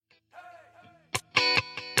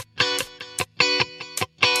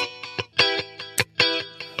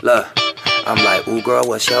Look, I'm like, ooh girl,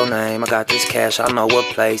 what's your name? I got this cash, I know a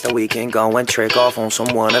place that we can go and trick off on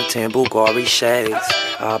some one of 10 Bulgari shades.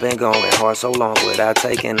 I've been going hard so long without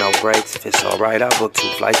taking no breaks. If it's alright, I'll book 2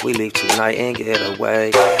 flights, we leave tonight and get away.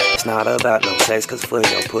 It's not about no sex, cause for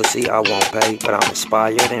your pussy I won't pay. But I'm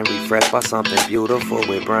inspired and refreshed by something beautiful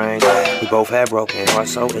with brains. We both have broken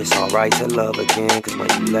hearts, so it's alright to love again. Cause when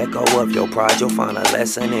you let go of your pride, you'll find a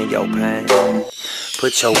lesson in your pain.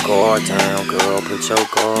 Put your guard down, girl, put your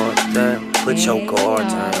guard down. Put your guard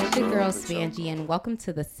down. It's your girl Spangie, and welcome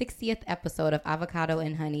to the 60th episode of Avocado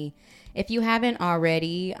and Honey. If you haven't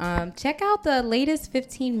already, check out the latest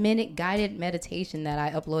 15-minute guided meditation that I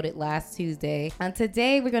uploaded last Tuesday.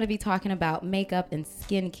 Today, we're going to be talking about makeup and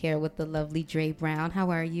skincare with the lovely Dre Brown. How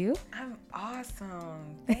are you? I'm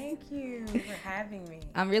awesome. Thank you for having me.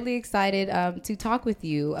 I'm really excited to talk with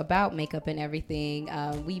you about makeup and everything.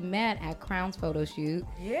 We met at Crown's photo shoot.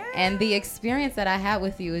 Yeah. And the experience that I had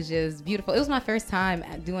with you was just beautiful. It was my first time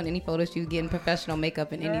doing any photo shoot, getting professional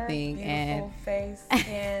makeup and anything. Beautiful and face,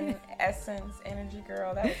 skin, essence, energy,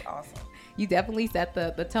 girl. That was awesome. You definitely set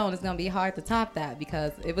the tone. It's going to be hard to top that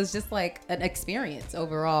because it was just like an experience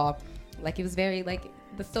overall. Like it was very like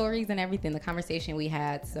the stories and everything, the conversation we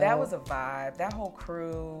had. So that was a vibe. That whole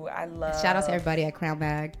crew, I love. Shout out to everybody at Crown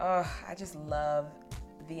Bag. I just love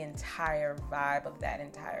the entire vibe of that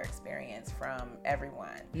entire experience from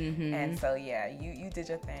everyone. Mm-hmm. And so yeah, you did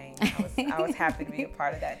your thing. I was happy to be a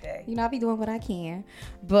part of that day. You know, I'll be doing what I can.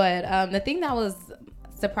 But the thing that was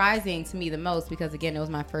surprising to me the most, because again, it was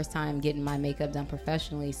my first time getting my makeup done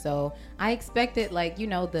professionally, so I expected like, you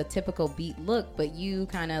know, the typical beat look, but you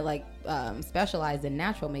kind of like specialize in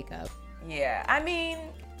natural makeup. Yeah, I mean,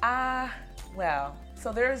 well,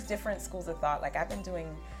 so there's different schools of thought. Like I've been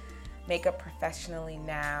doing makeup professionally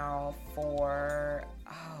now for,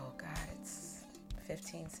 it's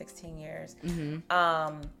 15, 16 years.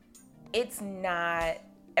 Mm-hmm. It's not,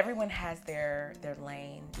 everyone has their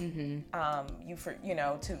lane. Mm-hmm.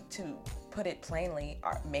 To put it plainly,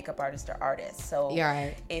 makeup artists are artists. So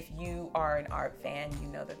right. If you are an art fan, you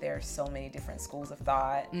know that there are so many different schools of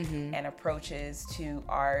thought mm-hmm. and approaches to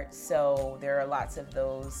art. So there are lots of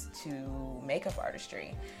those to makeup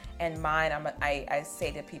artistry. And mine, I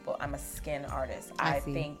say to people, I'm a skin artist. I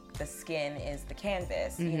think the skin is the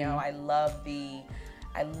canvas. Mm-hmm. You know, I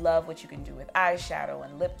love what you can do with eyeshadow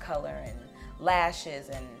and lip color and lashes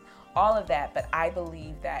and all of that, but I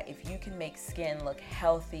believe that if you can make skin look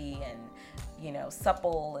healthy and, you know,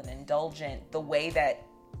 supple and indulgent the way that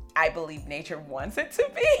I believe nature wants it to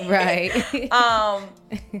be, right?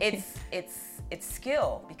 It's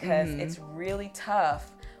skill, because mm-hmm. it's really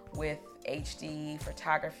tough with HD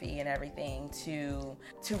photography and everything to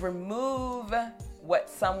remove what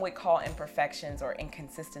some would call imperfections or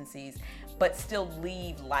inconsistencies, but still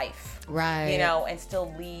leave life, right? You know, and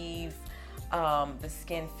still leave the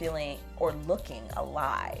skin feeling or looking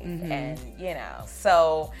alive. Mm-hmm. And, you know,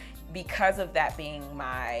 so because of that being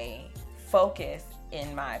my focus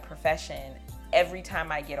in my profession, every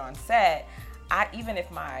time I get on set, even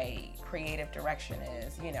if my creative direction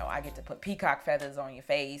is, you know, I get to put peacock feathers on your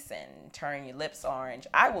face and turn your lips orange,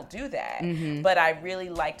 I will do that. Mm-hmm. But I really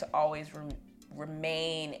like to always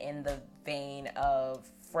remain in the vein of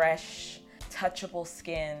fresh, touchable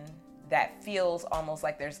skin that feels almost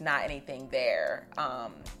like there's not anything there.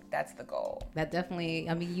 That's the goal. That definitely,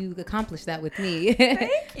 I mean, you accomplished that with me.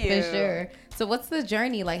 Thank you. For sure. So what's the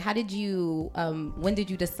journey? Like, how did you, when did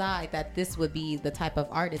you decide that this would be the type of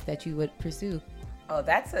artist that you would pursue? Oh,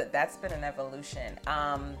 that's been an evolution.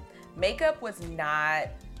 Makeup was not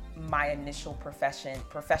my initial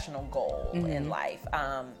professional goal mm-hmm. in life.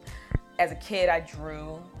 As a kid, I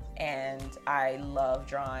drew, and I love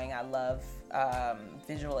drawing. I love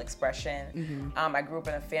visual expression. Mm-hmm. I grew up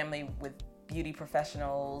in a family with beauty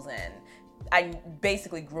professionals, and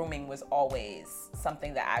grooming was always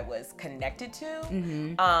something that I was connected to.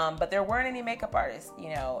 Mm-hmm. But there weren't any makeup artists, you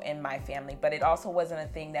know, in my family. But it also wasn't a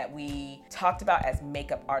thing that we talked about as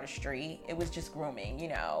makeup artistry. It was just grooming. You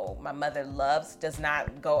know, my mother does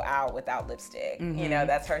not go out without lipstick. Mm-hmm. You know,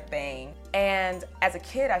 that's her thing. And as a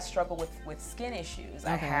kid, I struggled with skin issues.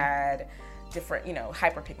 Okay. I had different, you know,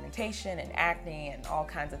 hyperpigmentation and acne and all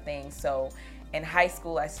kinds of things. So in high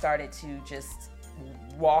school, I started to just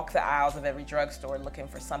walk the aisles of every drugstore looking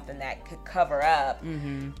for something that could cover up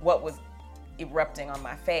mm-hmm. what was erupting on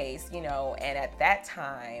my face, you know. And at that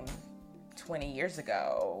time, 20 years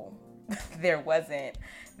ago, there wasn't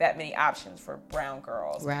that many options for brown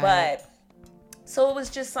girls. Right. But so it was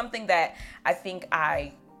just something that I think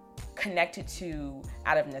I connected to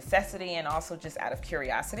out of necessity and also just out of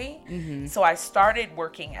curiosity. So I started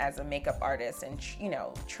working as a makeup artist and,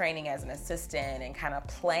 training as an assistant and kind of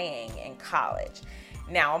playing in college.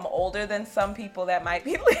 Now, I'm older than some people that might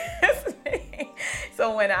be listening.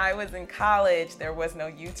 So when I was in college, there was no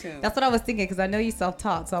YouTube. That's what I was thinking, because I know you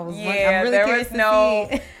self-taught. So I'm really there curious was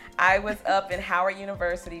to see. I was up in Howard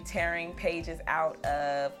University tearing pages out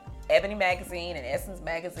of Ebony magazine and Essence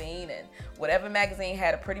magazine and whatever magazine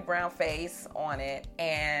had a pretty brown face on it.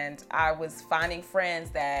 And I was finding friends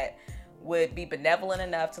that would be benevolent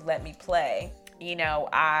enough to let me play.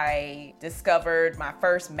 I discovered my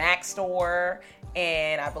first Mac store,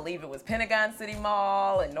 and I believe it was Pentagon City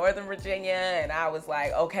Mall in Northern Virginia. And I was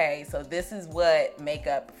like, okay, so this is what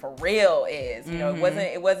makeup for real is.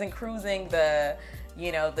 It wasn't cruising the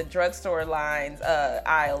drugstore lines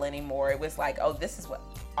aisle anymore. It was like, oh, this is what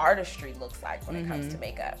artistry looks like when it comes to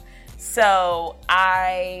makeup. So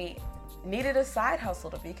I needed a side hustle,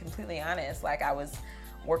 to be completely honest. Like, I was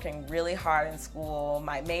working really hard in school.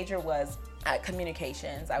 My major was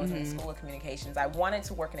communications. I was in the School of Communications. I wanted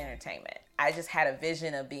to work in entertainment. I just had a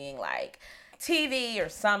vision of being like TV or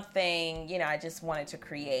something, I just wanted to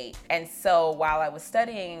create. And so while I was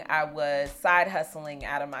studying, I was side hustling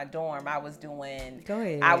out of my dorm. I was doing,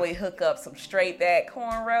 I would hook up some straight back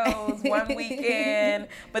cornrows one weekend.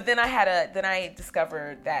 But then I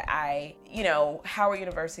discovered that Howard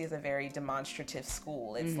University is a very demonstrative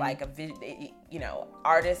school. It's like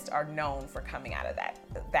artists are known for coming out of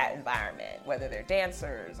that environment, whether they're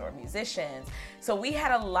dancers or musicians. So we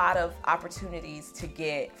had a lot of opportunities to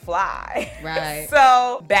get fly. Right.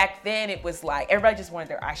 So back then it was like everybody just wanted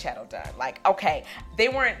their eyeshadow done. Like, okay,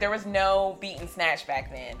 there was no beat and snatch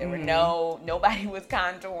back then. There were nobody was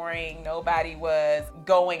contouring, nobody was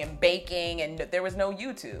going and baking, and there was no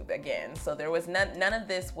YouTube again. So there was none of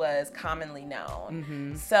this was commonly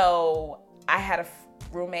known. So I had a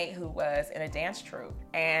roommate who was in a dance troupe,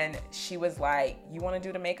 and she was like, you want to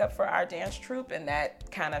do the makeup for our dance troupe? And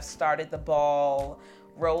that kind of started the ball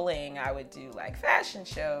rolling. I would do like fashion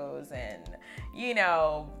shows and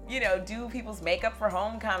do people's makeup for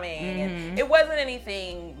homecoming. And it wasn't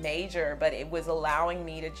anything major, but it was allowing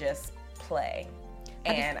me to just play.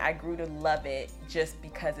 And I grew to love it just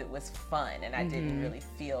because it was fun, and I didn't really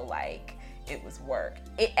feel like it was work.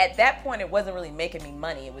 At that point, it wasn't really making me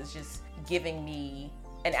money. It was just giving me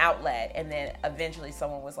an outlet. And then eventually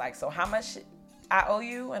someone was like, so how much I owe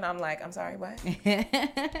you? And I'm like, I'm sorry, what?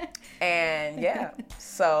 And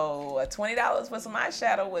so $20 for some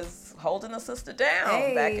eyeshadow was holding a sister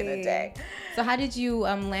down back in the day. So how did you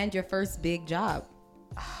land your first big job?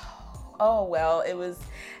 Oh, well, it was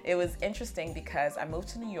interesting because I moved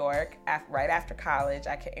to New York right after college.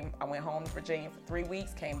 I went home to Virginia for 3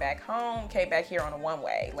 weeks, came back home, came back here on a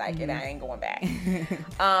one-way, and I ain't going back.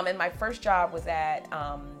 And my first job was at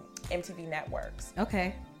MTV Networks.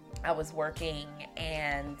 Okay. I was working,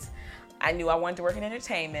 and I knew I wanted to work in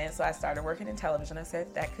entertainment, so I started working in television. I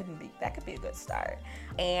said that could be a good start.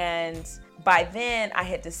 And by then, I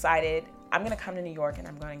had decided I'm going to come to New York and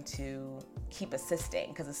I'm going to keep assisting,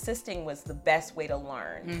 because assisting was the best way to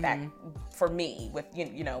learn back for me, with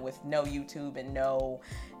with no YouTube and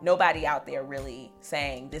nobody out there really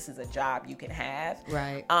saying this is a job you can have.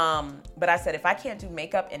 Right. But I said, if I can't do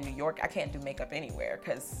makeup in New York, I can't do makeup anywhere,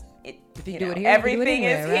 because everything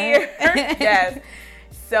is here. Yes.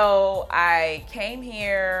 So I came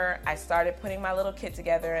here, I started putting my little kit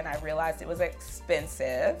together, and I realized it was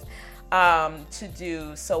expensive to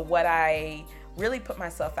do. So what I really put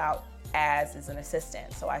myself out as is an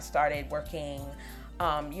assistant. So I started working,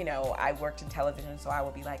 I worked in television, so I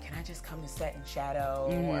would be like, can I just come to set and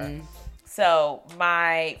shadow? So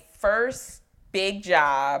my first big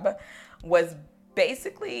job was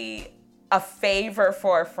basically a favor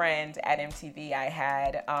for a friend at MTV. I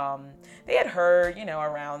had, they had heard,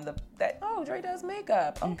 around that, oh, Dre does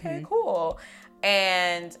makeup. Okay, cool.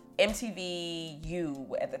 And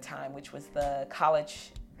MTVU at the time, which was the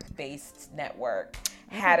college-based network,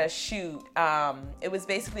 had a shoot. It was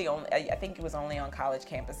basically I think it was only on college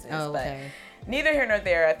campuses. Oh, okay. But neither here nor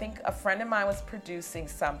there. I think a friend of mine was producing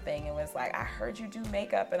something and was like, I heard you do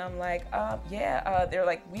makeup. And I'm like, yeah. They're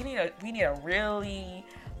like, we need a really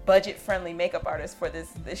budget-friendly makeup artist for this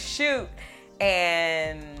shoot.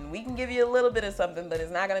 And we can give you a little bit of something, but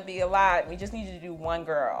it's not going to be a lot. We just need you to do one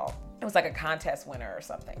girl. It was like a contest winner or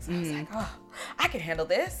something. So I was like, oh, I can handle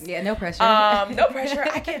this. Yeah, no pressure. No pressure.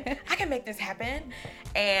 I can make this happen.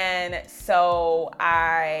 And so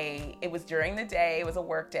it was during the day. It was a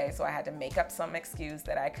work day. So I had to make up some excuse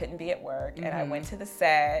that I couldn't be at work. And I went to the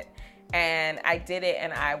set And I did it,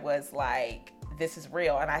 and I was like, this is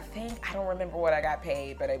real. And I don't remember what I got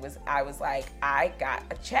paid, but I was like, I got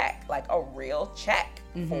a check, like a real check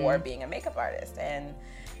for being a makeup artist. And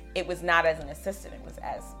it was not as an assistant, it was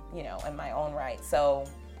as, you know, in my own right. So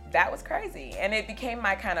that was crazy. And it became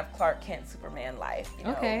my kind of Clark Kent Superman life. You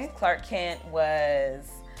know? Okay. Clark Kent was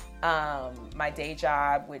my day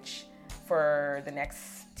job, which for the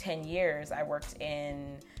next 10 years, I worked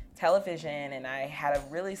in television, and I had a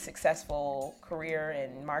really successful career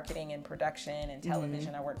in marketing and production and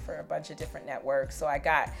television. I worked for a bunch of different networks. So I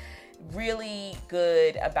got really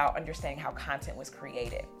good about understanding how content was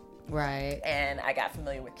created. Right. And I got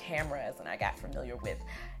familiar with cameras, and I got familiar with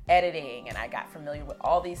editing, and I got familiar with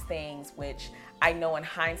all these things, which I know in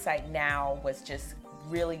hindsight now was just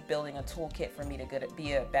really building a toolkit for me to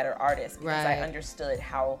be a better artist, because I understood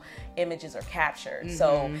how images are captured.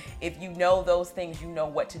 So if you know those things, you know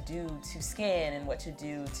what to do to skin and what to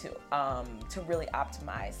do to really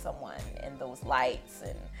optimize someone in those lights.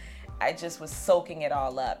 And I just was soaking it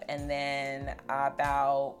all up. And then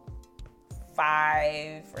about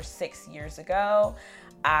 5 or 6 years ago,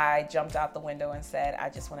 I jumped out the window and said, I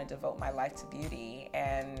just want to devote my life to beauty.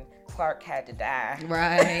 And Clark had to die.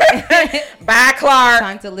 Right. Bye, Clark.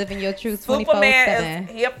 Time to live in your truth 24/7. Superman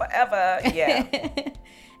is here forever. Yeah.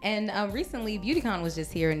 And recently, BeautyCon was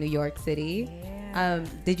just here in New York City. Yeah.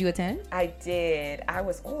 Did you attend? I did. I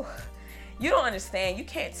was, you don't understand. You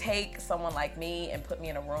can't take someone like me and put me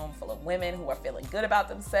in a room full of women who are feeling good about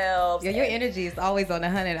themselves. Yeah, your energy is always on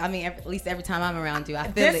 100. I mean, at least every time I'm around you, I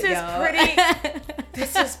feel this it,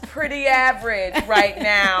 This is pretty average right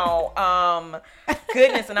now.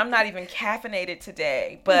 Goodness, and I'm not even caffeinated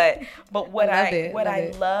today. But what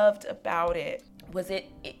I loved about it was it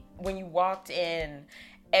when you walked in,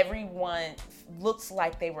 everyone looks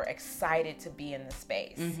like they were excited to be in the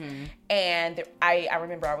space. And I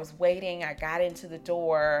remember I was waiting. I got into the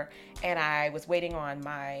door, and I was waiting on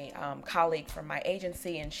my colleague from my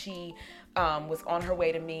agency, and she was on her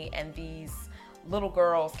way to me, and these little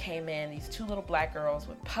girls came in, these 2 little black girls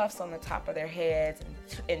with puffs on the top of their heads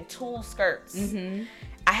and tulle skirts.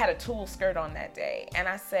 I had a tulle skirt on that day, and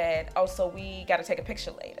I said, oh, so we got to take a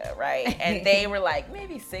picture later, right? And they were like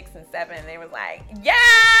maybe 6 and 7, and they were like,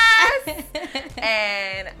 yes!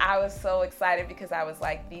 And I was so excited, because I was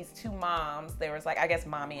like, these 2 moms, there was like, I guess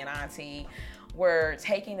mommy and auntie, were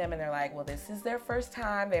taking them, and they're like, well, this is their first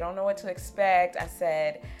time, they don't know what to expect. I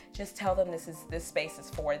said, just tell them this space is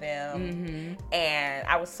for them. And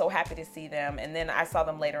I was so happy to see them. And then I saw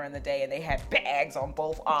them later in the day, and they had bags on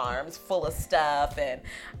both arms full of stuff, and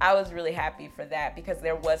I was really happy for that, because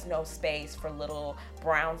there was no space for little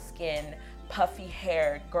brown skinned, puffy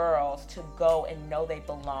haired girls to go and know they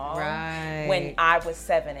belong. When I was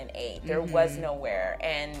 7 and 8, there was nowhere,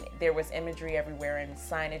 and there was imagery everywhere and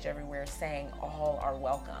signage everywhere saying all are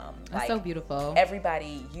welcome. That's so beautiful.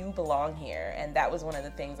 Everybody, you belong here. And that was one of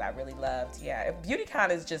the things I really loved. Yeah,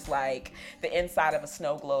 BeautyCon is just like the inside of a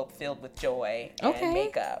snow globe filled with joy and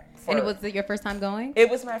makeup. And was it your first time going? It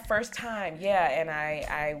was my first time, yeah, and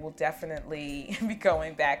I will definitely be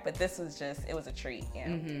going back, but this was just, it was a treat. Yeah.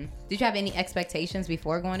 Did you have any expectations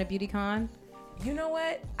before going to BeautyCon? You know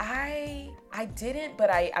what? I didn't,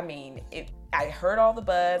 but I heard all the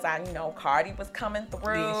buzz. I know Cardi was coming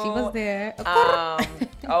through. Yeah, she was there.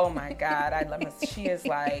 Oh my God, she is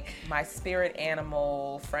like my spirit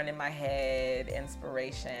animal, friend in my head,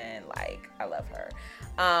 inspiration. Like, I love her.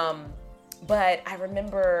 But I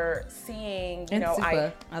remember seeing,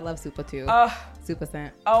 Supa. I love Supa too. Supa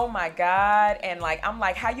Scent. Oh my God. And like, I'm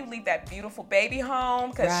like, how you leave that beautiful baby home?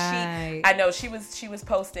 Because I know she was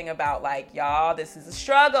posting about like, y'all, this is a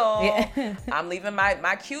struggle. Yeah. I'm leaving my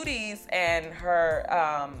cuties, and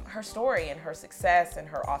her story and her success and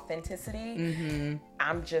her authenticity.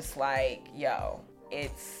 I'm just like, yo,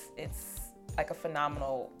 it's like a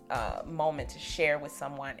phenomenal moment to share with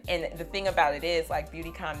someone. And the thing about it is, like,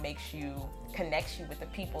 BeautyCon connects you with the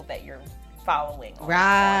people that you're following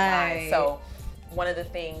online. So one of the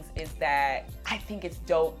things is that I think it's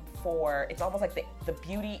dope it's almost like the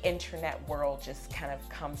beauty internet world just kind of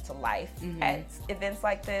comes to life at events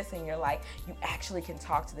like this, and you're like, you actually can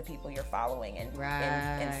talk to the people you're following and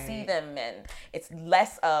see them, and it's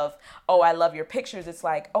less of, oh, I love your pictures. It's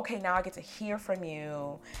like, okay, now I get to hear from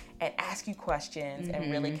you and ask you questions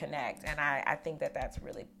and really connect, and I think that's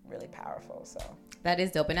really, really powerful. So that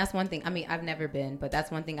is dope. And that's one thing, I mean, I've never been, but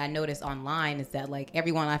that's one thing I noticed online is that like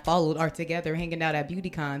everyone I followed are together hanging out at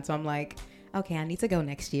BeautyCon. So I'm like, Okay, I need to go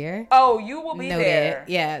next year. Oh, you will be Noted. there.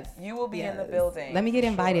 Yes. You will be in the building. Let me get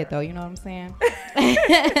invited, though. You know what I'm saying?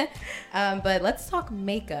 But let's talk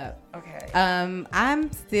makeup. Okay. I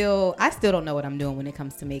still don't know what I'm doing when it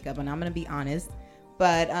comes to makeup, and I'm going to be honest.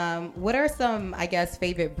 But what are some, I guess,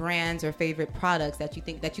 favorite brands or favorite products that you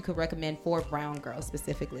think that you could recommend for brown girls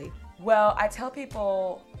specifically? Well, I tell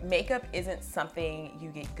people makeup isn't something you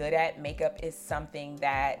get good at. Makeup is something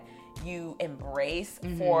that you embrace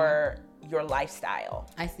for your lifestyle.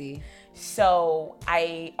 I see. So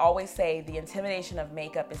I always say the intimidation of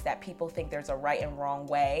makeup is that people think there's a right and wrong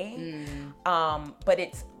way, but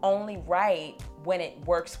it's only right when it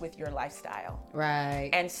works with your lifestyle. Right.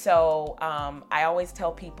 And so I always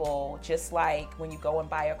tell people, just like when you go and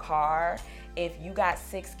buy a car, if you got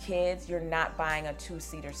 6 kids, you're not buying a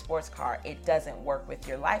 2-seater sports car. It doesn't work with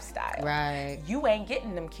your lifestyle. Right. You ain't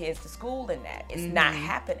getting them kids to school in that. It's not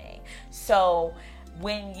happening. So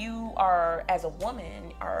when you are, as a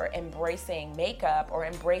woman, are embracing makeup or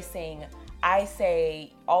embracing, I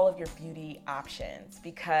say, all of your beauty options,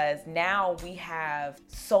 because now we have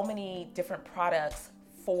so many different products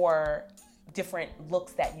for different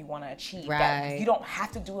looks that you want to achieve. Right. That you don't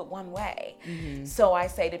have to do it one way. So I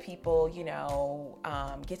say to people,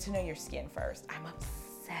 get to know your skin first. I'm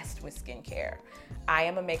obsessed with skincare. I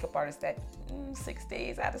am a makeup artist that 6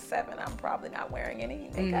 days out of 7, I'm probably not wearing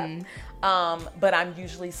any makeup. But I'm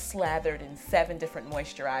usually slathered in 7 different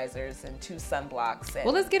moisturizers and 2 sunblocks. And,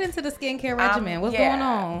 well, let's get into the skincare regimen. What's going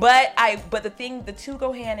on? But the two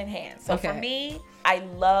go hand in hand. So for me, I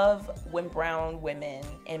love when brown women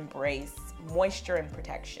embrace moisture and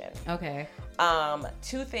protection. Okay.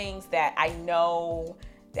 2 things that I know,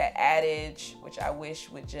 that adage, which I wish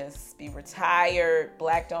would just be retired,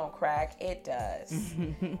 black don't crack. It does.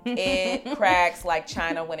 It cracks like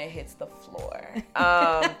China when it hits the floor.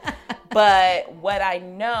 But what I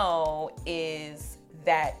know is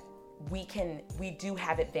that we do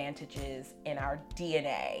have advantages in our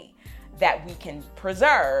DNA that we can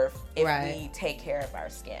preserve if we take care of our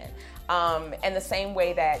skin. And the same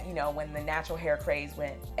way that, when the natural hair craze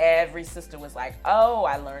went, every sister was like, oh,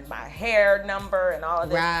 I learned my hair number and all of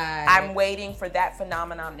this. Right. I'm waiting for that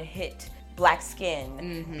phenomenon to hit black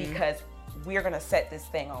skin because we're going to set this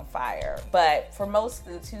thing on fire. But for most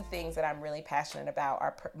of the 2 things that I'm really passionate about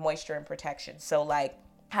are moisture and protection. So like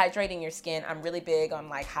hydrating your skin, I'm really big on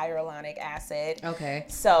like hyaluronic acid. Okay.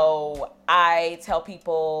 So I tell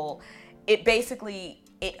people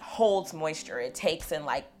it holds moisture. It takes and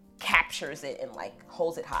like captures it and like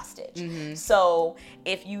holds it hostage. So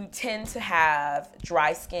if you tend to have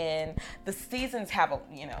dry skin, the seasons have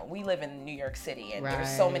we live in New York City and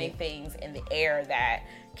there's so many things in the air that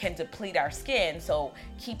can deplete our skin. So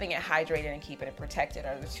keeping it hydrated and keeping it protected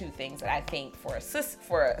are the 2 things that I think for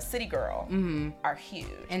a city girl are huge.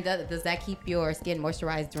 And does that keep your skin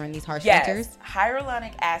moisturized during these harsh Yes, winters?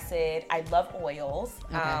 Hyaluronic acid. I love oils.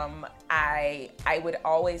 Okay. I would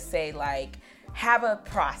always say like have a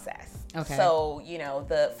process. Okay. So,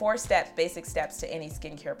 the 4 basic steps to any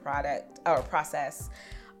skincare product or process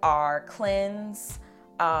are cleanse,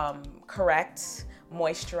 correct,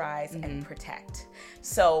 moisturize, and protect.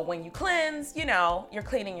 So when you cleanse, you're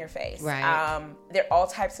cleaning your face. Right. There are all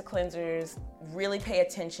types of cleansers. Really pay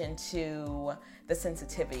attention to the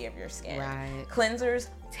sensitivity of your skin. Right. Cleansers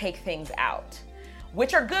take things out,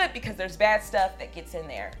 which are good because there's bad stuff that gets in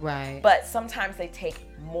there. Right. But sometimes they take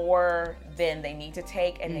more than they need to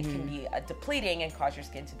take, and they can be depleting and cause your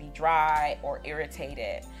skin to be dry or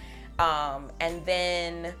irritated. And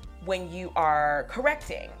then when you are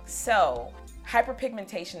correcting, so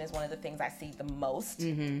hyperpigmentation is one of the things I see the most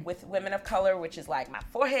with women of color, which is like my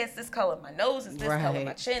forehead's this color, my nose is this color,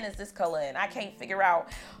 my chin is this color, and I can't figure out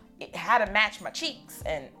how to match my cheeks,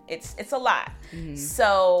 and it's a lot.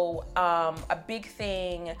 So a big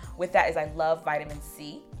thing with that is I love vitamin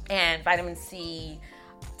C, and vitamin C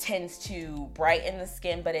tends to brighten the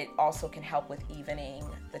skin, but it also can help with evening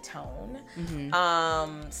the tone.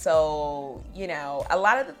 So a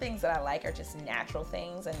lot of the things that I like are just natural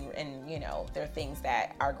things, and they're things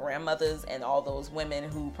that our grandmothers and all those women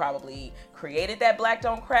who probably created that black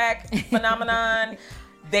don't crack phenomenon,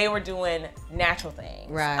 they were doing natural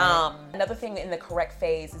things. Right. Another thing in the correct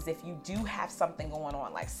phase is if you do have something going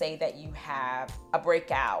on, like say that you have a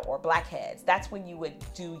breakout or blackheads, that's when you would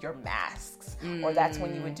do your masks, or that's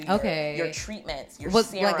when you would do your treatments, your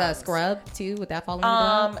serums. Like a scrub too? Would that fall into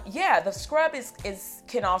that? Yeah, the scrub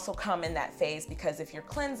can also come in that phase, because if you're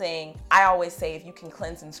cleansing, I always say if you can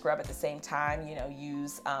cleanse and scrub at the same time,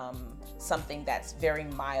 use something that's very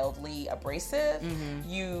mildly abrasive.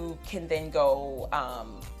 You can then go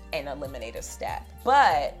and eliminate a step.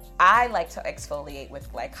 But I like to exfoliate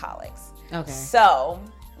with glycolics. Okay. So,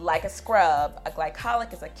 like a scrub, a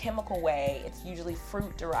glycolic is a chemical way. It's usually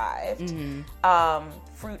fruit derived,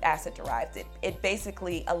 fruit acid derived. It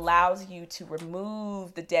basically allows you to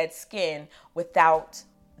remove the dead skin without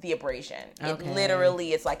the abrasion. Okay. It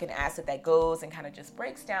literally is like an acid that goes and kind of just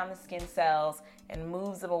breaks down the skin cells and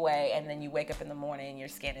moves them away, and then you wake up in the morning and your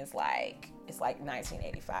skin is like, it's like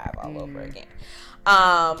 1985 all over again.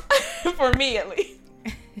 For me at least.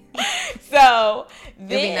 So then,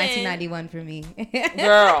 it'll be 1991 for me.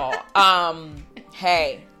 girl,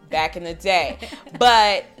 hey, back in the day.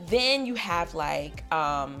 But then you have like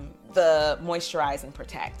the moisturize and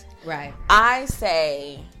protect. Right. I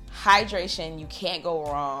say hydration, you can't go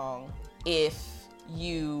wrong if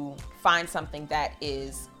you find something that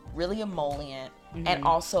is really emollient and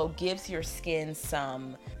also gives your skin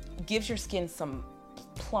some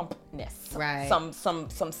plumpness, right? Some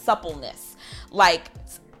suppleness. Like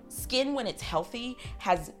skin when it's healthy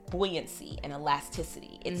has buoyancy and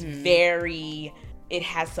elasticity. It's it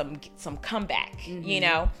has some comeback, you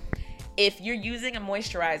know? If you're using a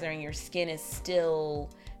moisturizer and your skin is still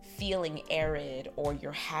feeling arid, or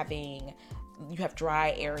you have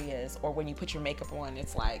dry areas, or when you put your makeup on,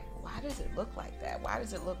 it's like, why does it look like that? Why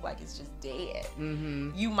does it look like it's just dead?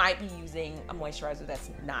 You might be using a moisturizer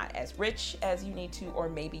that's not as rich as you need to, or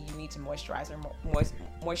maybe you need to moisturize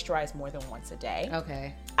more than once a day.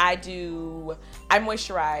 Okay. I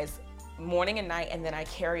moisturize morning and night, and then I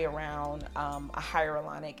carry around a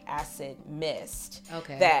hyaluronic acid mist.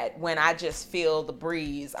 Okay. That when I just feel the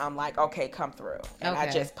breeze, I'm like, okay, come through. And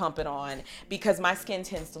I just pump it on because my skin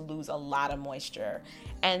tends to lose a lot of moisture.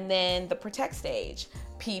 And then the protect stage.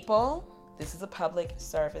 People, this is a public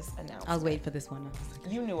service announcement. I was waiting for this one.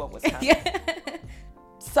 You knew it was coming.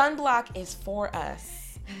 Sunblock is for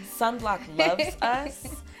us. Sunblock loves us.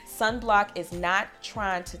 Sunblock is not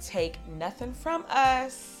trying to take nothing from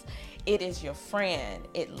us. It is your friend.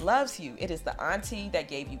 It loves you. It is the auntie that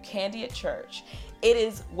gave you candy at church. It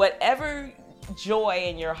is whatever joy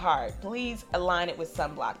in your heart. Please align it with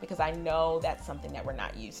Sunblock, because I know that's something that we're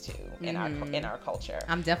not used to in our culture.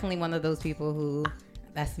 I'm definitely one of those people who,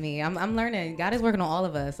 that's me. I'm learning. God is working on all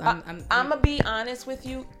of us. I'm gonna be honest with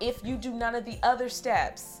you. If you do none of the other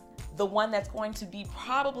steps, the one that's going to be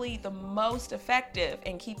probably the most effective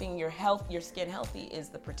in keeping your skin healthy is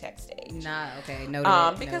the protect stage.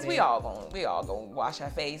 Because we all gonna wash our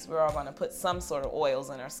face. We're all gonna put some sort of oils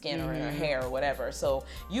in our skin or in our hair or whatever. So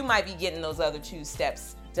you might be getting those other two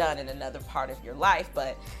steps done in another part of your life,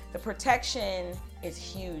 but the protection is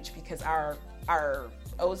huge because our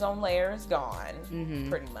ozone layer is gone,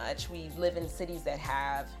 pretty much. We live in cities that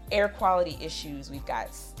have air quality issues. We've got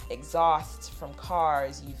exhausts from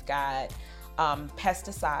cars. You've got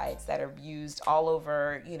pesticides that are used all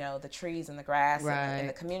over, the trees and the grass and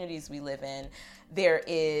the communities we live in. There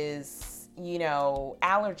is,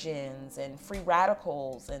 allergens and free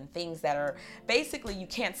radicals and things that are basically, you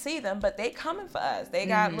can't see them, but they coming for us. They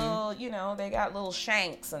got little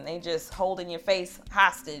shanks, and they just holding your face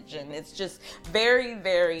hostage, and it's just very,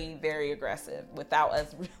 very, very aggressive without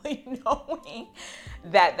us really knowing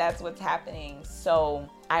that that's what's happening. So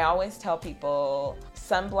I always tell people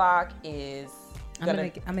sunblock is I'm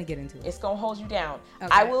gonna get into it. It's gonna hold you down. Okay.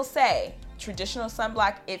 I will say, traditional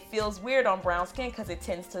sunblock, it feels weird on brown skin because it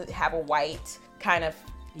tends to have a white kind of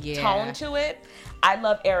tone to it. I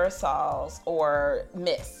love aerosols or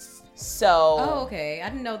mists. So okay. I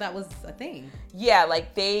didn't know that was a thing. Yeah,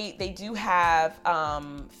 like they do have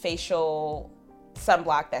facial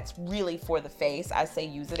sunblock that's really for the face. I say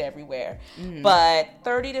use it everywhere. But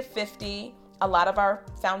 30 to 50, a lot of our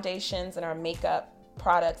foundations and our makeup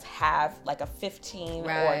products have like a 15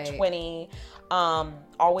 or 20.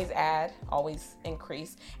 Always add, always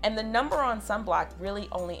increase. And the number on sunblock really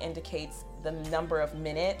only indicates the number of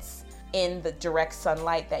minutes in the direct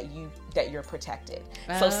sunlight that you're protected.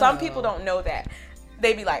 So some people don't know that.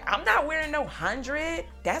 They be like, I'm not wearing no 100.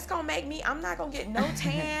 That's gonna make me, I'm not gonna get no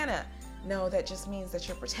tan. No, that just means that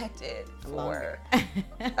you're protected for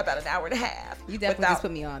about an hour and a half. You definitely just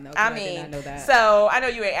put me on though. I did not know that. So I know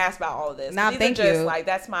you ain't asked about all of this. Nah, thank you. Like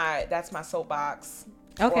that's my soapbox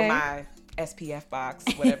or my SPF box,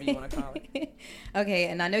 whatever you want to call it. Okay,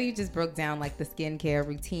 and I know you just broke down like the skincare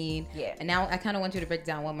routine. Yeah. And now I kind of want you to break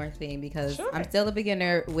down one more thing because I'm still a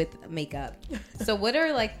beginner with makeup. So what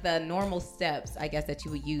are like the normal steps, I guess, that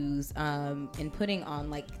you would use in putting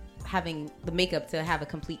on like having the makeup to have a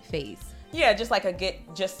complete face? Yeah, just like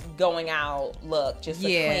just going out look, just a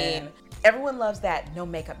clean. Everyone loves that no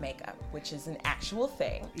makeup, which is an actual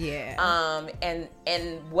thing. Yeah.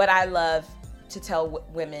 And what I love to tell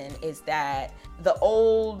women is that the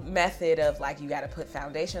old method of like, you got to put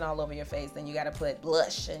foundation all over your face, then you got to put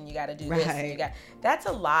blush, and you got to do this, and that's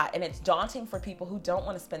a lot, and it's daunting for people who don't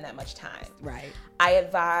want to spend that much time. Right. I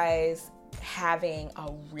advise having a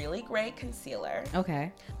really great concealer.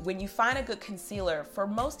 Okay. When you find a good concealer, for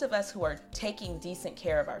most of us who are taking decent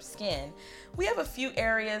care of our skin, we have a few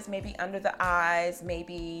areas, maybe under the eyes,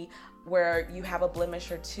 maybe where you have a blemish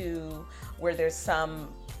or two, where there's some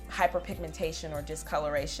hyperpigmentation or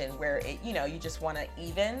discoloration, where it, you know, you just want to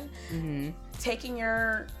even. Taking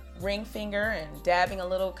your ring finger and dabbing a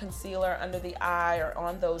little concealer under the eye or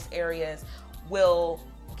on those areas will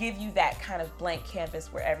give you that kind of blank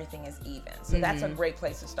canvas where everything is even. So that's a great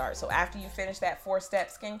place to start. So after you finish that 4-step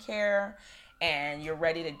skincare and you're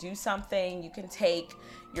ready to do something, you can take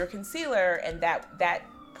your concealer, and that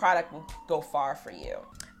product will go far for you.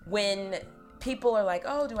 When people are like,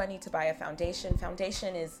 oh, do I need to buy a foundation?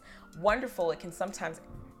 Foundation is wonderful. It can sometimes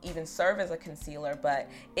even serve as a concealer, but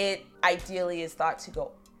it ideally is thought to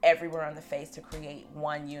go everywhere on the face to create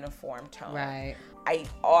one uniform tone. Right. I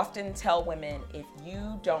often tell women, if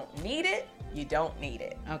you don't need it, you don't need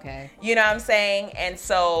it. Okay. You know what I'm saying? And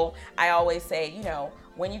so I always say, you know,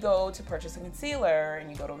 when you go to purchase a concealer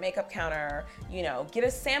and you go to a makeup counter, you know, get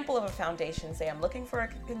a sample of a foundation. Say, I'm looking for a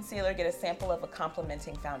concealer, get a sample of a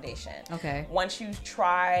complementing foundation. Okay. Once you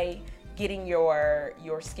try getting your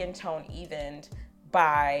skin tone evened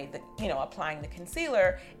by the, you know, applying the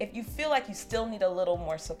concealer, if you feel like you still need a little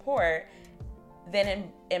more support,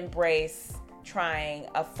 then embrace trying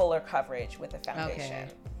a fuller coverage with a foundation.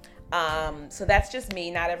 Okay. So that's just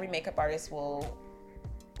me. Not every makeup artist will,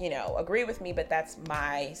 you know, agree with me, but that's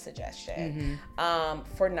my suggestion.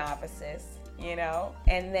 For novices, you know.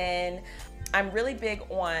 And then I'm really big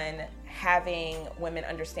on having women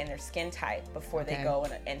understand their skin type before they go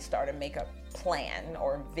and start a makeup plan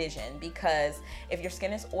or vision, because if your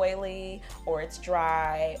skin is oily or it's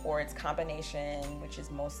dry or it's combination, which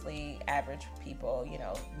is mostly average people, you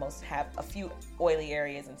know, most have a few oily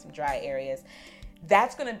areas and some dry areas,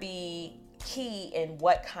 that's going to be key in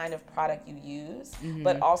what kind of product you use,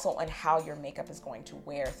 but also on how your makeup is going to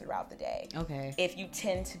wear throughout the day. Okay. If you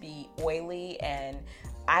tend to be oily, and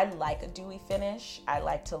I like a dewy finish, I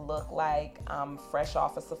like to look like fresh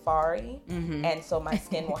off a safari, and so my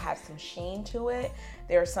skin will have some sheen to it.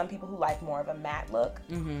 There are some people who like more of a matte look,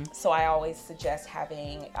 so I always suggest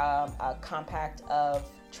having a compact of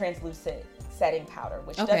translucent setting powder,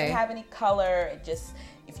 which doesn't have any color. It just,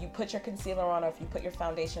 if you put your concealer on or if you put your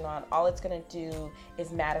foundation on, all it's going to do is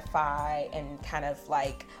mattify and kind of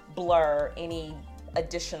like blur any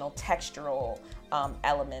additional textural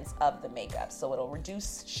elements of the makeup. So it'll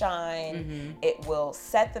reduce shine, it will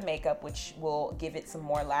set the makeup, which will give it some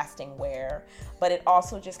more lasting wear, but it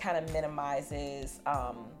also just kind of minimizes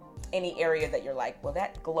any area that you're like, well,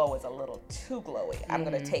 that glow is a little too glowy. I'm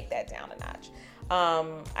going to take that down a notch.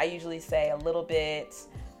 I usually say a little bit,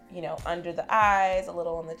 you know, under the eyes, a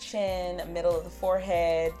little on the chin, middle of the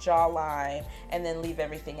forehead, jawline, and then leave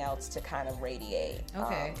everything else to kind of radiate.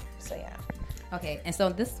 Okay. So yeah. Okay, and so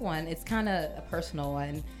this one, it's kind of a personal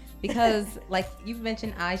one, because like you've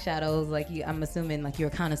mentioned eyeshadows, like I'm assuming like you're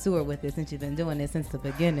a connoisseur with it since you've been doing it since the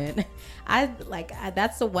beginning.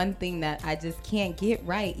 That's the one thing that I just can't get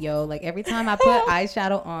right, yo. Like every time I put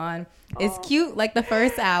eyeshadow on, it's cute like the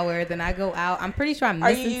first hour, then I go out, I'm pretty sure I'm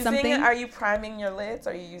missing something. Are you priming your lids?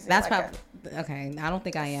 Are you using that's probably okay? I don't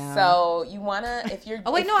think I am. So you wanna, if you're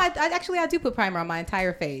oh wait, no, I do put primer on my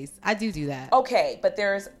entire face. I do that. Okay, but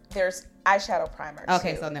there's eyeshadow primer too.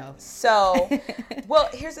 Okay, so no. So, well,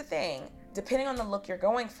 here's the thing. Depending on the look you're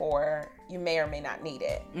going for, you may or may not need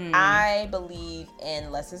it. I believe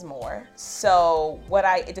in less is more. So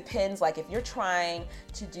it depends, like if you're trying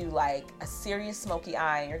to do like a serious smoky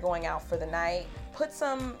eye and you're going out for the night, put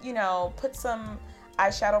some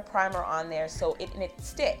eyeshadow primer on there so it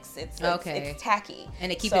sticks. It's tacky.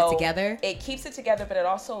 And it keeps it together? It keeps it together, but it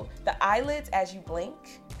also, the eyelids, as you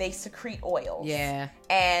blink, they secrete oils. Yeah.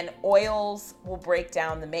 And oils will break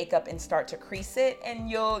down the makeup and start to crease it. And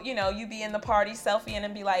you be in the party selfie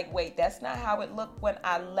and be like, wait, that's not how it looked when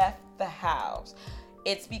I left the house.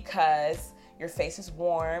 It's because your face is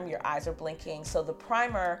warm, your eyes are blinking. So the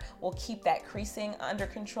primer will keep that creasing under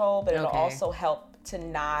control, but it'll also help to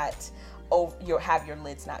not have your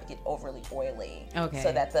lids not get overly oily. Okay.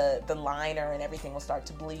 So that the liner and everything will start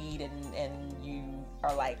to bleed and you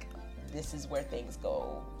are like, this is where things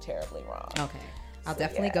go terribly wrong. Okay. I'll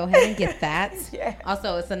definitely go ahead and get that. Yeah.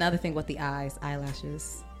 Also, it's another thing with the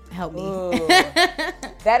eyelashes. Help me.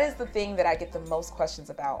 That is the thing that I get the most questions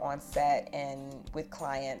about on set and with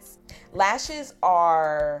clients. Lashes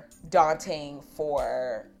are daunting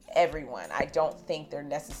for everyone. I don't think they're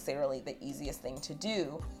necessarily the easiest thing to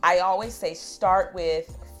do. I always say start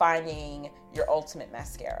with finding your ultimate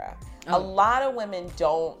mascara. A lot of women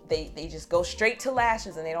don't, they just go straight to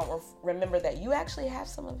lashes and they don't remember that you actually have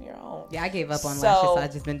some of your own. Yeah, I gave up on lashes, so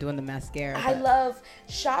I've just been doing the mascara. I love,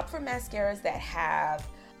 shop for mascaras that have,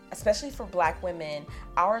 especially for Black women,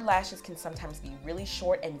 our lashes can sometimes be really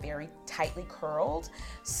short and very tightly curled.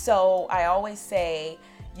 So I always say,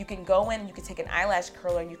 you can go in, you can take an eyelash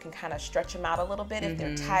curler and you can kind of stretch them out a little bit if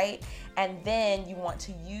they're tight. And then you want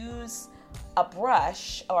to use a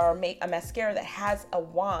brush or make a mascara that has a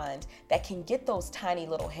wand that can get those tiny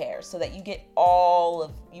little hairs so that you get all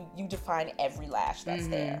of, you define every lash that's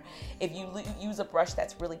there. If you use a brush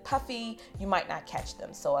that's really puffy, you might not catch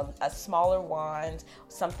them. So a smaller wand,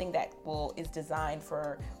 something that is designed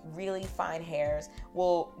for really fine hairs,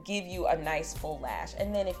 will give you a nice full lash.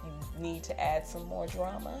 And then if you need to add some more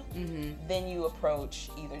drama, then you approach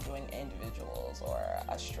either doing individuals or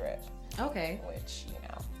a strip. Okay. Which, you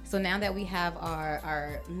know. So now that we have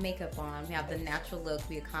our makeup on, we have the natural look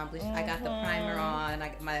we accomplished. I got the primer on.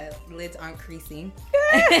 My lids aren't creasing.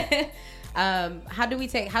 How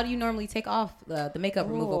do you normally take off the makeup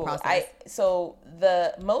removal process? So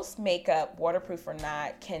the most makeup, waterproof or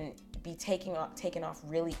not, can be taken off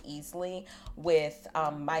really easily with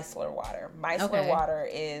micellar water. Micellar water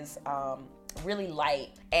is really light,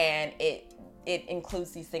 and it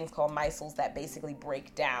includes these things called micelles that basically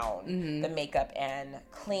break down the makeup and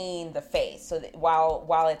clean the face. So that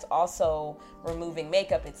while it's also removing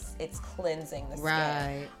makeup, it's cleansing the skin.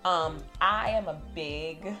 Right. I am a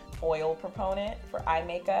big oil proponent for eye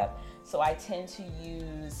makeup, so I tend to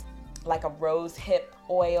use like a rose hip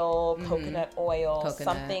oil, coconut oil,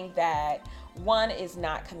 something that one is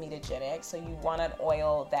not comedogenic. So you want an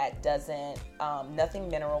oil that doesn't, nothing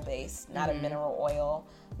mineral based, not a mineral oil.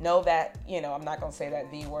 Know that, I'm not going to say that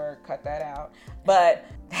V word, cut that out. But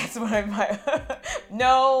that's what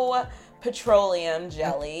no petroleum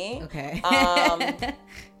jelly. Okay.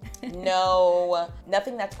 No,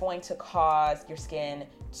 nothing that's going to cause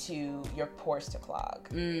your pores to clog.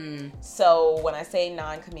 So when I say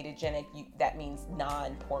non-comedogenic, that means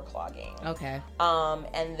non-pore clogging. Okay.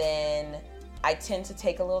 And then I tend to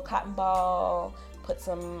take a little cotton ball, put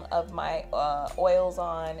some of my oils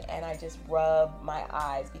on, and I just rub my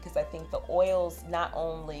eyes, because I think the oils not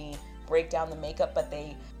only break down the makeup, but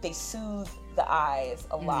they soothe the eyes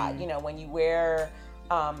a lot. When you wear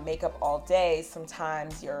makeup all day,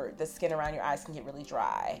 sometimes the skin around your eyes can get really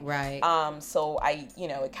dry. Right. So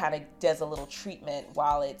it kind of does a little treatment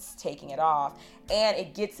while it's taking it off, and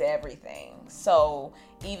it gets everything. So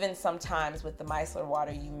even sometimes with the micellar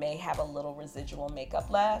water, you may have a little residual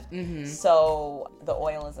makeup left. So the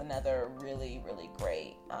oil is another really, really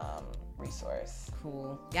great resource.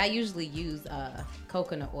 Cool. Yeah, I usually use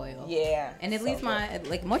coconut oil. Yeah. And it leaves my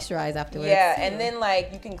moisturize afterwards. Yeah, and then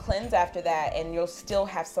you can cleanse after that, and you'll still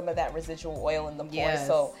have some of that residual oil in the pores. Yes.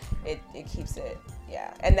 So it keeps it,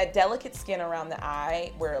 yeah. And that delicate skin around the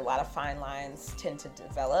eye, where a lot of fine lines tend to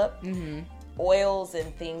develop, oils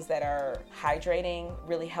and things that are hydrating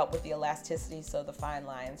really help with the elasticity, so the fine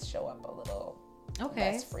lines show up a little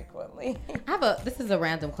less frequently. This is a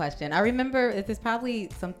random question. I remember this is probably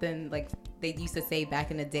something like they used to say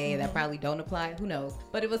back in the day that probably don't apply. Who knows?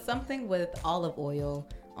 But it was something with olive oil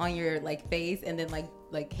on your face, and then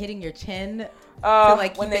like hitting your chin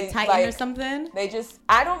to keep it tighten or something.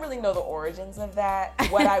 I don't really know the origins of that.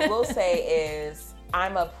 What I will say is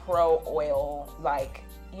I'm a pro oil.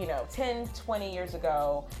 10, 20 years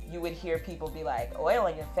ago, you would hear people be like, oil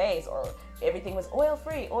on your face, or everything was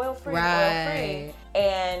oil-free, oil-free, oil-free.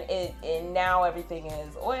 And now everything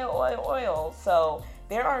is oil. So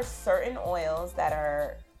there are certain oils that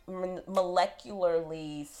are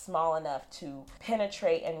molecularly small enough to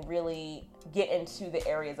penetrate and really get into the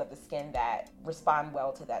areas of the skin that respond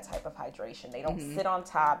well to that type of hydration. They don't sit on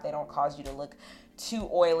top. They don't cause you to look too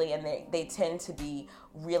oily, and they tend to be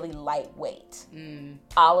really lightweight.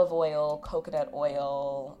 Olive oil, coconut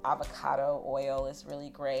oil, avocado oil is really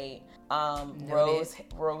great. Rose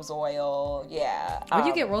oil, yeah. Where'd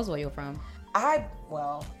you get rose oil from? I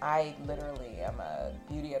literally am a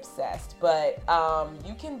beauty obsessed, but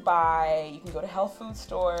you can go to health food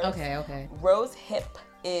stores. Okay. Rose hip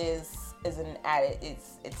is an added,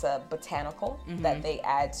 it's a botanical that they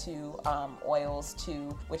add to oils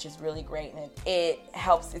too, which is really great, and it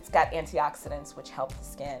helps. It's got antioxidants which help the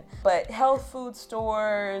skin. But health food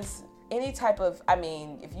stores, any type of,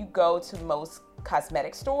 if you go to most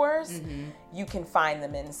cosmetic stores, you can find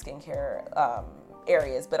them in skincare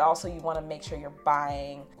areas, but also you want to make sure you're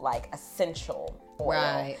buying essential oil.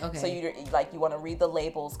 Right, okay. So you want to read the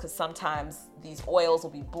labels, because sometimes these oils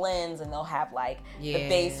will be blends and they'll have like, the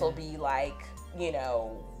base will be like,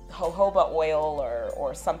 jojoba oil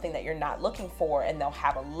or something that you're not looking for, and they'll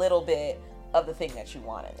have a little bit of the thing that you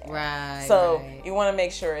want in there. Right. So you want to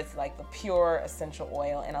make sure it's like the pure essential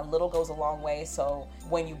oil, and a little goes a long way. So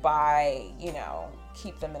when you buy,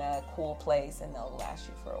 keep them in a cool place and they'll last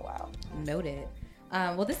you for a while. Noted.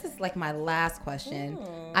 Well, this is like my last question.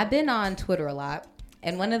 I've been on Twitter a lot,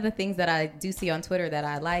 and one of the things that I do see on Twitter that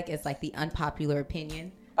I like is like the unpopular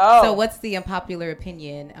opinion. Oh. So what's the unpopular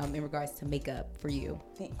opinion in regards to makeup for you?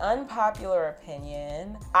 The unpopular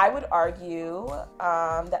opinion, I would argue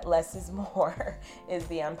that less is more is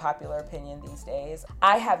the unpopular opinion these days.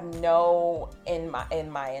 I have in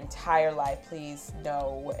my entire life, please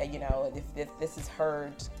know, if this is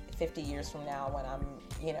heard 50 years from now when I'm,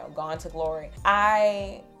 gone to glory,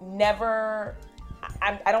 I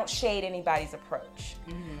don't shade anybody's approach.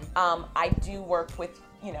 I do work with,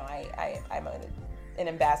 I'm an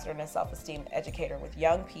ambassador and a self-esteem educator with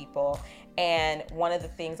young people, and one of the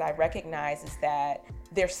things I recognize is that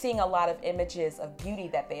they're seeing a lot of images of beauty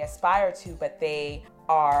that they aspire to, but they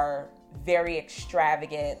are very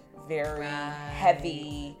extravagant, very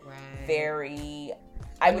heavy, very,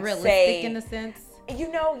 I would say, in a sense. And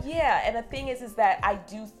the thing is that I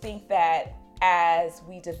do think that as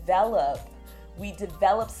we develop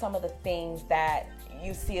some of the things that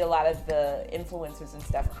you see a lot of the influencers and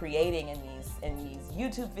stuff creating in these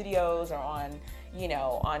YouTube videos or on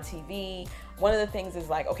TV. One of the things is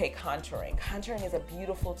like, okay, contouring. Contouring is a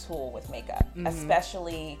beautiful tool with makeup,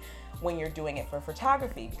 especially when you're doing it for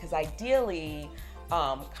photography, because ideally,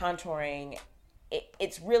 contouring,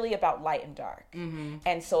 it's really about light and dark.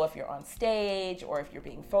 And so if you're on stage or if you're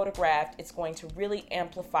being photographed, it's going to really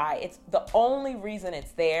amplify. It's the only reason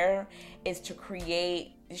it's there is to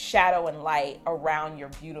create shadow and light around your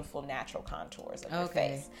beautiful natural contours of your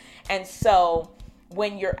face. And so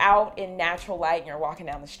when you're out in natural light and you're walking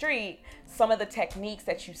down the street, some of the techniques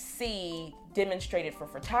that you see demonstrated for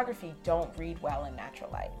photography don't read well in natural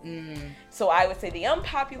light. So I would say the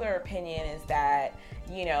unpopular opinion is that,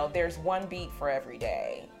 there's one beat for every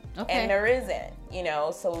day. And there isn't,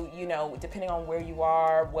 so, depending on where you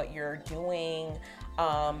are, what you're doing,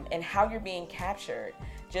 and how you're being captured,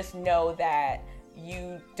 just know that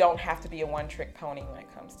you don't have to be a one-trick pony when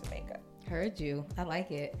it comes to makeup. Heard you. I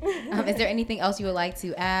like it. Is there anything else you would like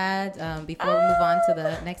to add before we move on to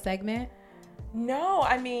the next segment? No,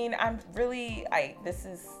 I mean,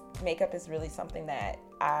 makeup is really something that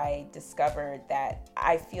I discovered that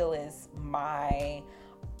I feel is my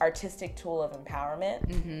artistic tool of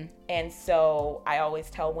empowerment. And so I always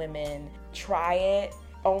tell women, try it,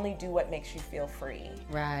 only do what makes you feel free.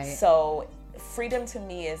 Right. So freedom to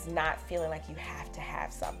me is not feeling like you have to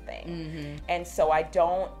have something. And so I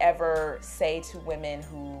don't ever say to women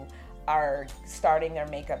who are starting their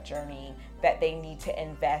makeup journey that they need to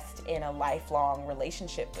invest in a lifelong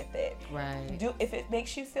relationship with it. Right. If it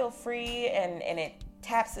makes you feel free and it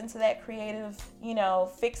taps into that creative,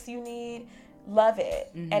 fix you need, love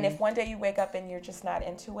it. And if one day you wake up and you're just not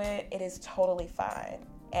into it, it is totally fine.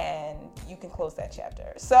 And you can close that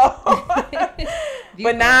chapter. So,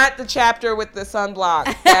 but not the chapter with the sunblock.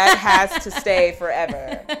 That has to stay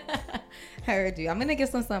forever. Heard you. I'm going to get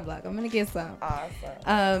some sunblock. I'm going to get some.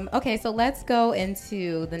 Awesome. Okay, so let's go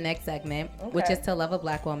into the next segment, which is To Love a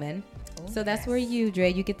Black Woman. So that's where you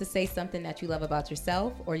get to say something that you love about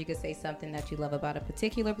yourself, or you could say something that you love about a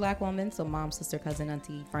particular Black woman, so mom, sister, cousin,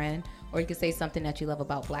 auntie, friend, or you could say something that you love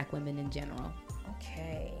about Black women in general.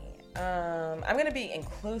 Okay. I'm going to be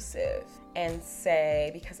inclusive and say,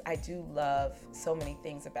 because I do love so many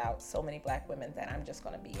things about so many Black women, that I'm just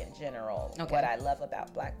going to be in general what I love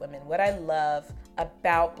about Black women. What I love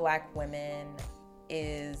about Black women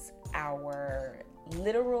is our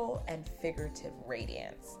literal and figurative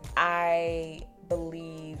radiance. I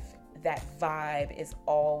believe that vibe is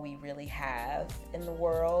all we really have in the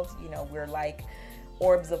world. We're like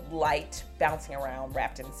orbs of light bouncing around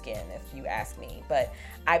wrapped in skin, if you ask me. But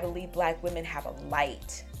I believe Black women have a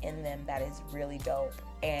light in them that is really dope.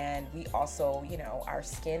 And we also, our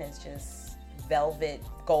skin is just velvet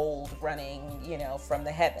gold running, from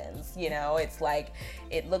the heavens. It's like,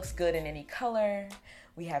 it looks good in any color.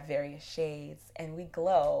 We have various shades and we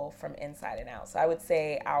glow from inside and out. So I would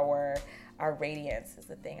say our radiance is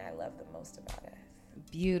the thing I love the most about us.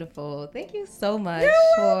 Beautiful. Thank you so much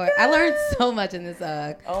I learned so much in this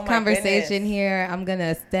conversation here. I'm going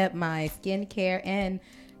to step my skincare and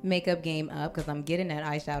makeup game up because I'm getting that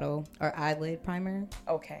eyeshadow or eyelid primer.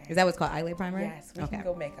 Okay. Is that what's called, eyelid primer? Yes. We can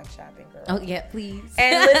go makeup shopping, girl. Oh, yeah, please.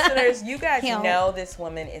 And listeners, you guys know this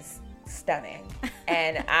woman is stunning.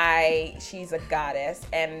 And she's a goddess.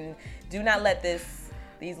 And do not let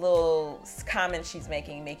these little comments she's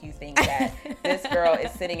making make you think that this girl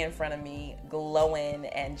is sitting in front of me glowing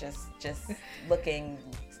and just looking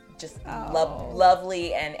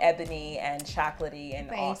lovely and ebony and chocolatey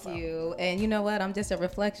and awesome. Thank you. And you know what? I'm just a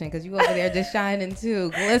reflection because you over there just shining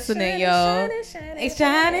too, glistening, shining.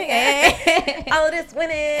 All of this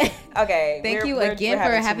winning. Okay. Thank you again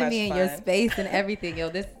for having me in your space and everything, yo.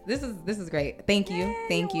 This is great. Thank you.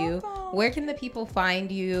 Thank you. Welcome. Where can the people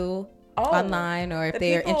find you? Online, or if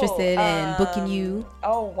they are interested in booking you?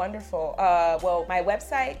 Oh, wonderful. Well, my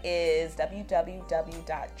website is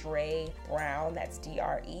www.drebrown, that's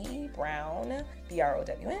D-R-E, Brown,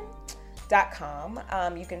 BROWN.com.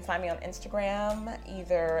 You can find me on Instagram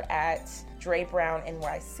either at Dre Brown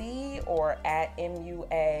NYC or at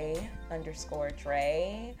MUA_Dre.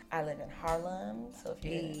 I live in Harlem, so if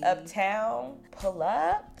you're uptown, pull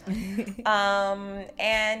up.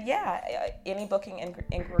 And yeah, any booking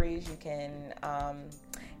inquiries, you can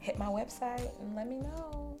hit my website and let me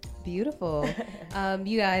know. Beautiful.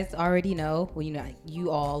 You guys already know, you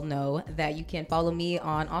all know that you can follow me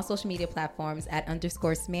on all social media platforms at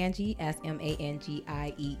 _Smangie,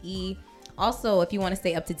 SMANGIEE. Also, if you want to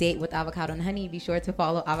stay up to date with Avocado and Honey, be sure to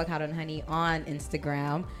follow Avocado and Honey on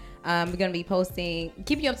Instagram. We're going to be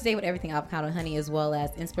keep you up to date with everything Avocado and Honey, as well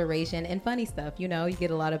as inspiration and funny stuff. You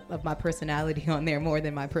get a lot of my personality on there, more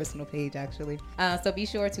than my personal page, actually. So be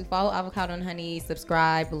sure to follow Avocado and Honey,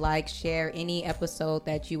 subscribe, like, share any episode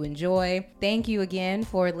that you enjoy. Thank you again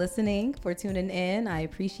for listening, for tuning in. I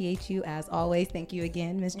appreciate you as always. Thank you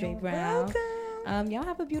again, Miss Dre Brown. Y'all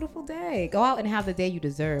have a beautiful day. Go out and have the day you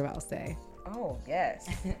deserve, I'll say. Oh, yes.